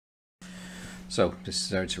So this is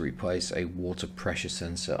there to replace a water pressure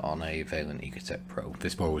sensor on a Vaillant eco-tec Pro.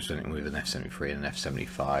 This board was running with an f73 and an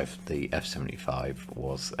f75. The f75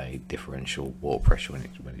 was a differential water pressure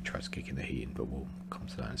when it tries to kick in the heating, but we'll come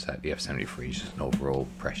to that in a sec. The f73 is just an overall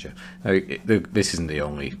pressure. Now, this isn't the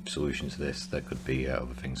only solution to this. There could be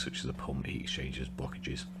other things such as a pump, heat exchangers,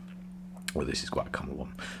 blockages. Well, this is quite a common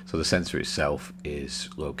one. So the sensor itself is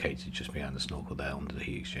located just behind the snorkel there under the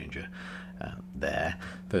heat exchanger there.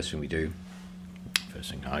 First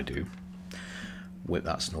thing I do, whip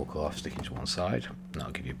that snorkel off, stick it to one side, and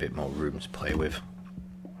that'll give you a bit more room to play with.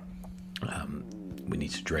 We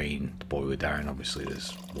need to drain the boiler down. Obviously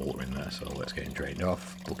there's water in there, so let's get it drained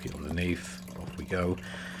off, bucket underneath, off we go.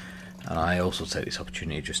 And I also take this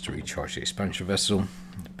opportunity just to recharge the expansion vessel,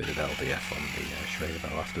 a bit of LDF on the Schrader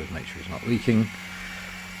valve afterwards, make sure it's not leaking,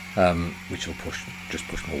 which will just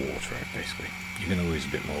push more water out basically. You're going to lose a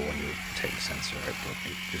bit more when you take the sensor out, but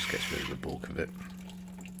it just gets rid of the bulk of it.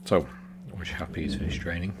 So once you're happy it's finished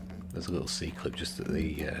draining, there's a little C-clip just at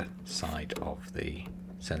the side of the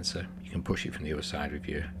sensor. You can push it from the other side with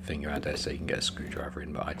your finger, I dare say you can get a screwdriver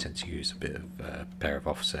in, but I tend to use a bit of pair of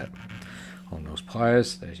offset on those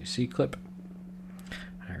pliers. There's your C-clip.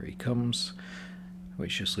 Here he comes,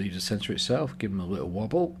 which just leaves the sensor itself. Give him a little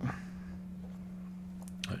wobble.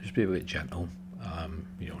 Just be a bit gentle.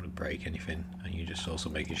 You don't want to break anything, and you're just also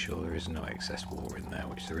making sure there is no excess water in there,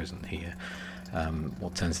 which there isn't here.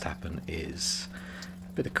 What tends to happen is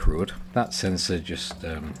a bit of crud. That sensor just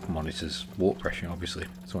monitors water pressure, obviously,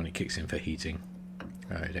 so when it kicks in for heating,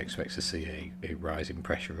 it expects to see a rise in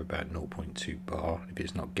pressure of about 0.2 bar. If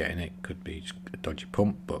it's not getting it, could be a dodgy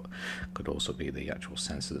pump, but could also be the actual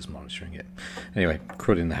sensor that's monitoring it. Anyway,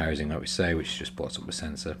 crud in the housing, like we say, which just blocks up the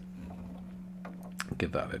sensor.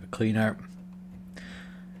 Give that a bit of a clean out.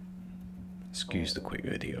 Excuse the quick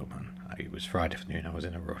video, man. It was Friday afternoon, I was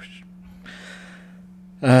in a rush.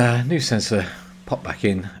 New sensor, pop back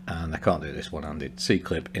in, and I can't do this one-handed.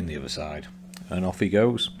 C-clip in the other side, and off he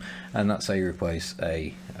goes. And that's how you replace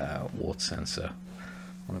a water sensor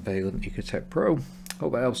on a Vaillant eco-tec Pro.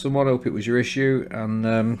 Hope that helps someone. Hope it was your issue,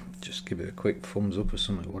 and just give it a quick thumbs up or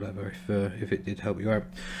something, whatever, if it did help you out.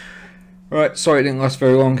 Right, sorry it didn't last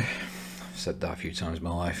very long. I've said that a few times in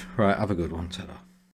my life. Right, have a good one. Ta-da.